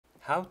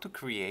how to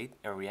create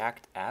a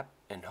React app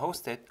and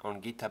host it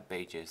on GitHub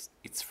Pages.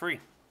 It's free.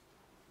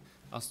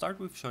 I'll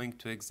start with showing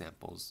two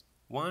examples.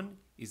 One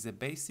is a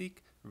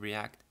basic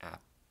React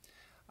app.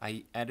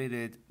 I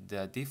edited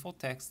the default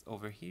text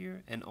over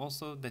here and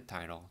also the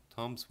title,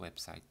 Tom's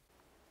website.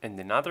 And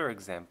another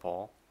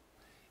example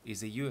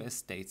is a US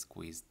states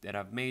quiz that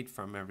I've made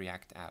from a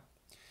React app.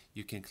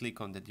 You can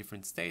click on the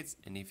different states,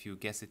 and if you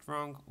guess it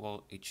wrong,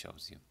 well, it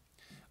shows you.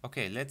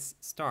 Okay, let's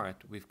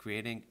start with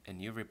creating a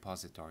new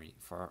repository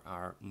for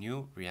our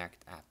new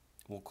React app.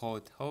 We'll call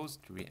it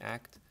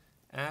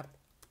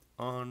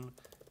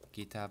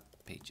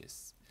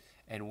host-react-app-on-github-pages.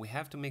 And we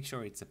have to make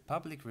sure it's a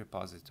public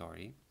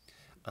repository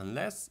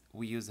unless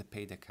we use a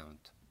paid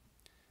account.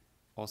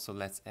 Also,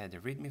 let's add a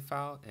README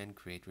file and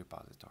create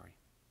repository.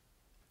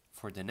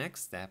 For the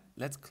next step,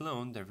 let's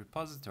clone the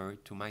repository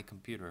to my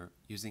computer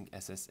using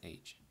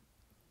SSH.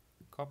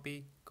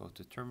 Copy, go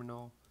to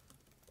terminal,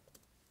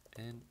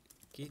 and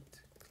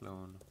git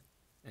clone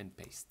and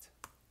paste.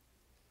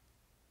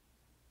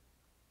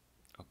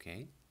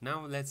 Okay,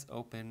 now let's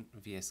open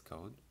VS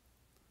Code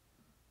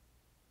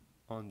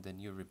on the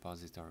new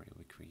repository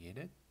we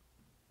created.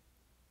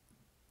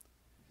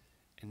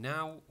 And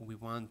now we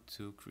want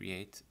to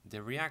create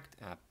the React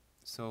app.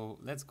 So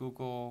let's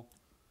Google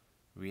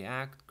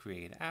React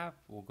create app.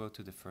 We'll go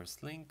to the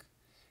first link,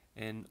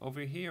 and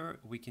over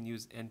here we can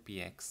use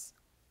npx.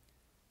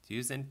 To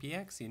use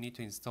npx, you need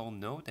to install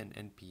Node and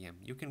npm.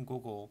 You can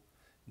Google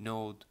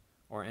Node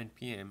or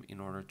npm in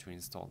order to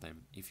install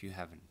them if you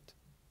haven't.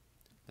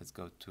 Let's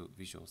go to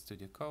Visual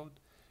Studio Code,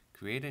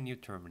 create a new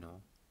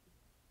terminal,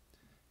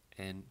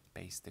 and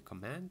paste the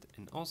command.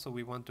 And also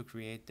we want to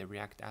create the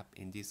React app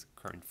in this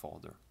current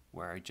folder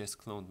where I just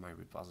cloned my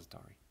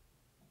repository.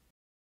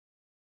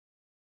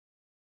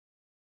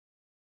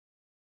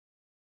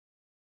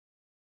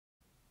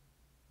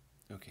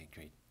 Okay,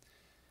 great.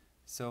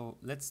 So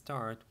let's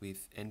start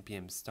with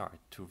npm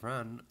start to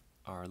run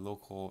our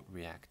local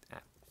React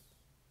app.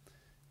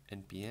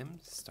 npm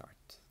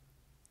start.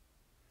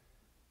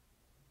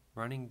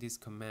 Running this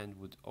command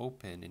would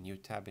open a new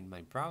tab in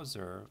my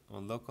browser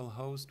on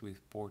localhost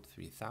with port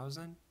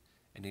 3000,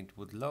 and it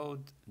would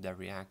load the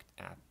React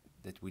app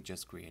that we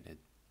just created.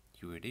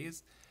 Here it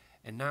is.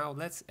 And now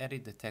let's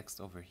edit the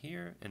text over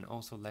here, and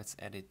also let's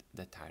edit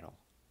the title.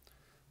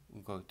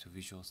 We'll go to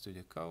Visual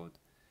Studio Code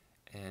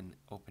and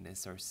open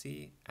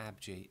src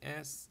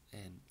app.js,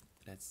 and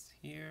let's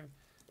here,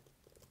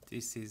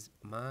 this is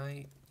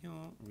my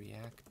new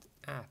React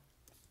app.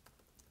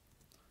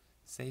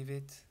 Save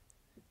it,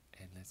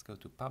 and let's go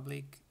to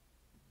public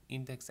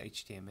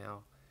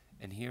index.html,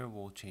 and here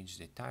we'll change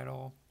the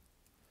title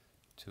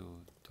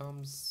to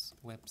Tom's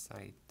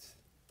website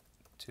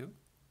 2,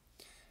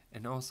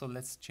 and also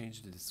let's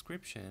change the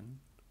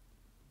description,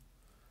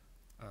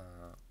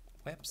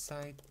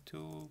 website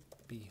to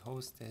be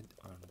hosted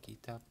on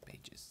GitHub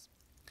Pages.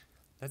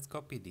 Let's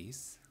copy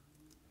this,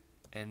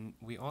 and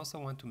we also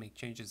want to make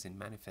changes in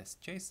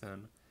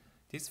manifest.json.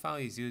 This file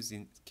is used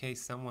in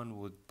case someone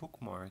would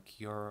bookmark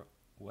your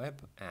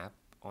web app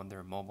on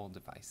their mobile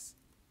device.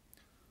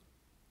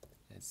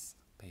 Let's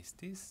paste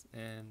this,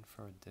 and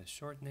for the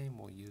short name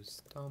we'll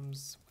use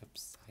Tom's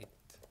website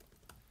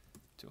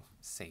to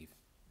save.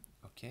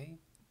 Okay,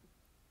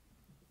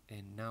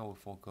 and now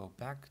if we'll go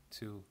back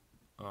to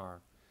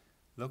our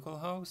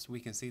localhost, we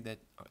can see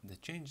that the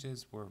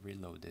changes were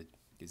reloaded.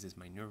 This is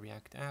my new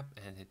React app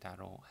and the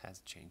title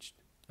has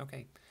changed.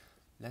 Okay,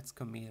 let's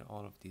commit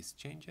all of these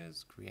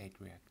changes, create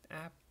React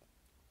app,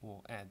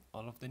 we'll add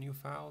all of the new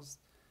files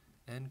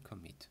and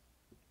commit.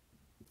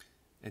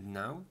 And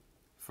now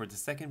for the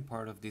second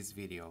part of this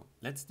video,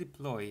 let's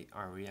deploy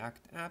our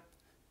React app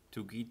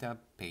to GitHub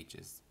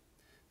Pages.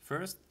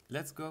 First,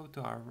 let's go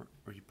to our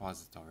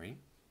repository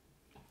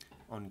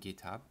on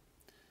GitHub.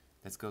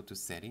 Let's go to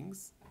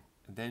settings,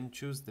 then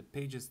choose the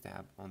Pages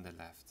tab on the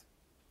left.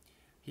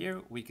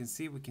 Here we can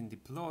see we can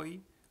deploy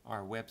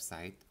our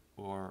website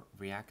or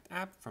React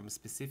app from a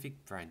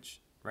specific branch.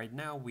 Right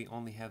now we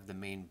only have the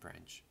main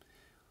branch.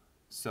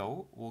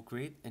 So we'll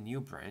create a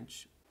new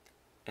branch,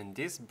 and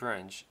this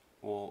branch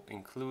will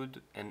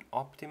include an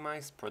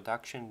optimized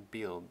production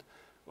build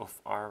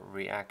of our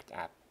React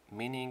app,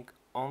 meaning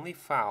only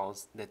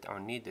files that are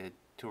needed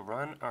to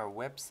run our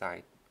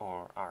website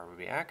or our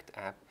React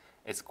app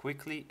as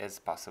quickly as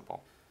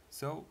possible.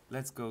 So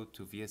let's go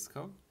to VS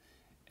Code,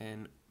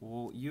 and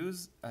we'll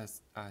use a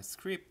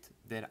script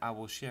that I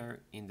will share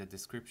in the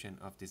description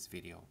of this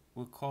video.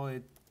 We'll call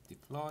it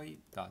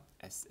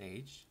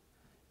deploy.sh,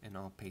 and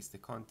I'll paste the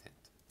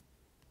content.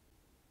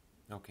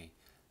 Okay,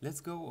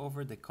 let's go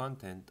over the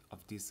content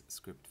of this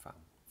script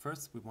file.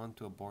 First, we want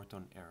to abort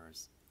on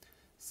errors.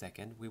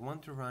 Second, we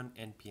want to run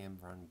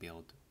npm run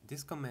build.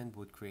 This command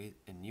would create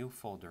a new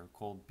folder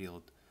called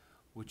build,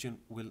 which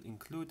will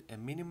include a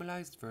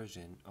minimalized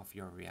version of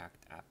your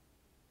React app.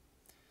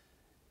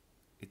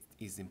 It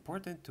is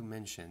important to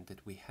mention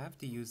that we have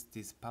to use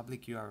this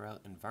public URL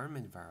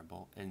environment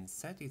variable and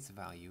set its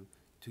value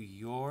to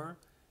your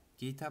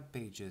GitHub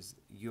Pages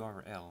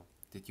URL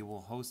that you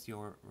will host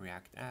your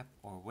React app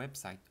or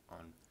website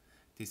on.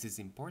 This is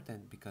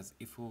important because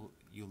if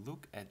you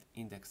look at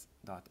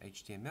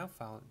index.html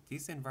file,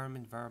 this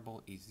environment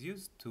variable is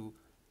used to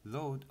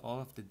load all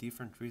of the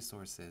different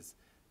resources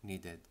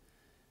needed,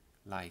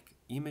 like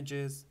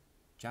images,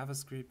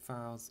 JavaScript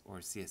files, or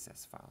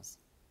CSS files.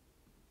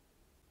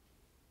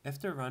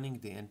 After running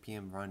the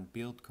npm run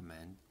build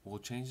command, we'll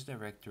change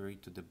directory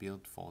to the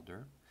build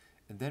folder,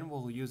 and then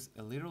we'll use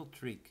a little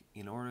trick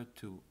in order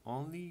to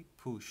only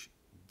push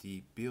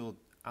the build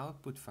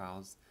output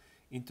files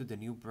into the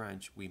new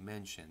branch we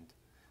mentioned.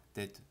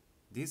 That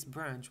this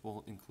branch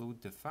will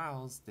include the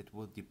files that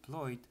will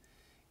deployed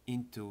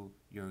into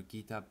your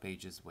GitHub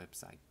Pages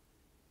website.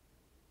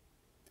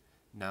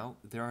 Now,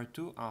 there are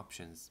two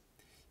options.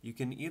 You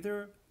can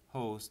either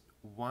host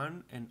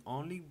one and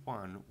only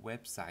one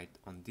website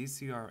on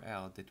this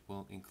URL that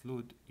will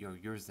include your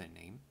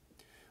username,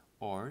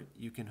 or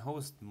you can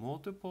host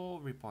multiple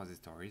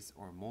repositories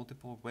or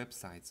multiple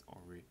websites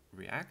or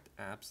React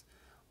apps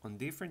on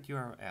different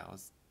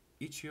URLs.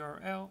 Each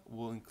URL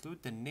will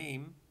include the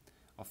name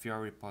of your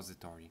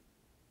repository.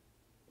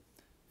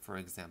 For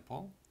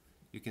example,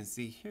 you can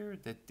see here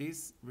that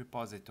this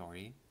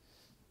repository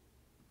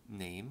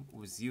name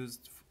was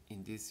used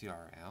in this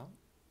URL,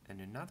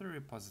 and another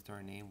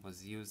repository name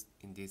was used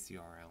in this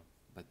URL,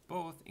 but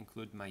both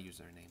include my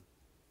username.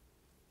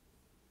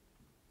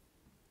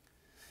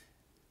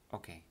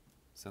 Okay,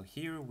 so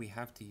here we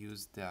have to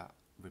use the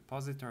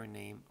repository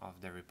name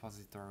of the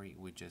repository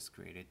we just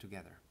created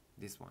together,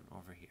 this one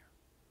over here.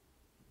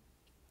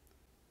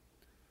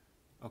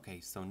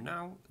 Okay, so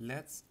now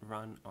let's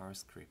run our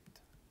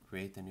script.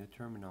 Create a new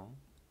terminal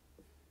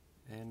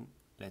and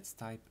let's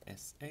type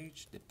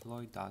sh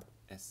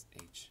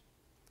deploy.sh.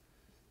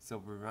 So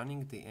we're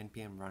running the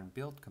npm run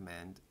build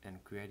command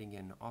and creating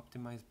an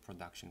optimized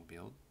production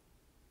build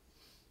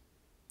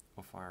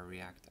of our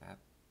React app.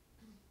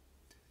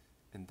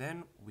 And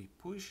then we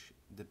push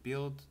the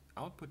build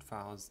output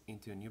files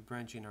into a new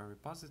branch in our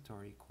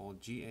repository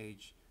called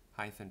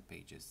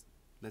gh-pages.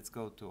 Let's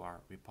go to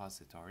our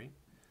repository,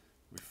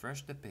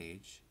 refresh the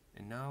page,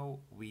 and now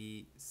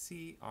we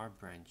see our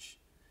branch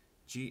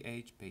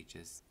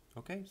gh-pages.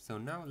 Okay, so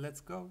now let's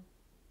go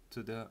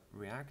to the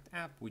React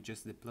app we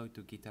just deployed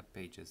to GitHub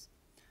Pages.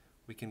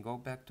 We can go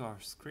back to our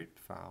script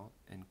file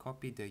and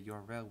copy the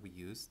URL we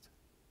used.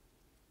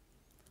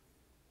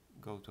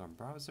 Go to our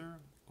browser,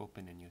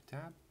 open a new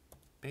tab,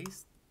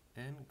 paste,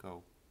 and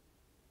go.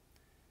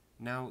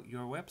 Now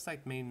your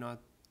website may not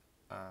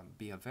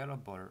be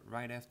available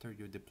right after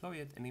you deploy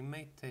it, and it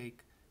may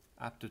take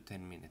up to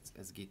 10 minutes,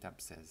 as GitHub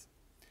says.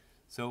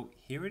 So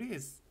here it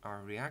is,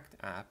 our React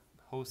app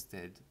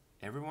hosted.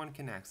 Everyone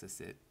can access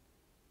it,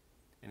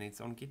 and it's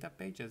on GitHub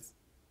Pages.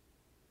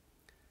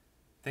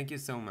 Thank you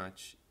so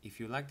much. If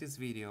you like this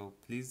video,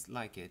 please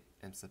like it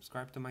and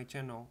subscribe to my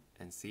channel,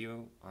 and see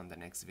you on the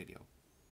next video.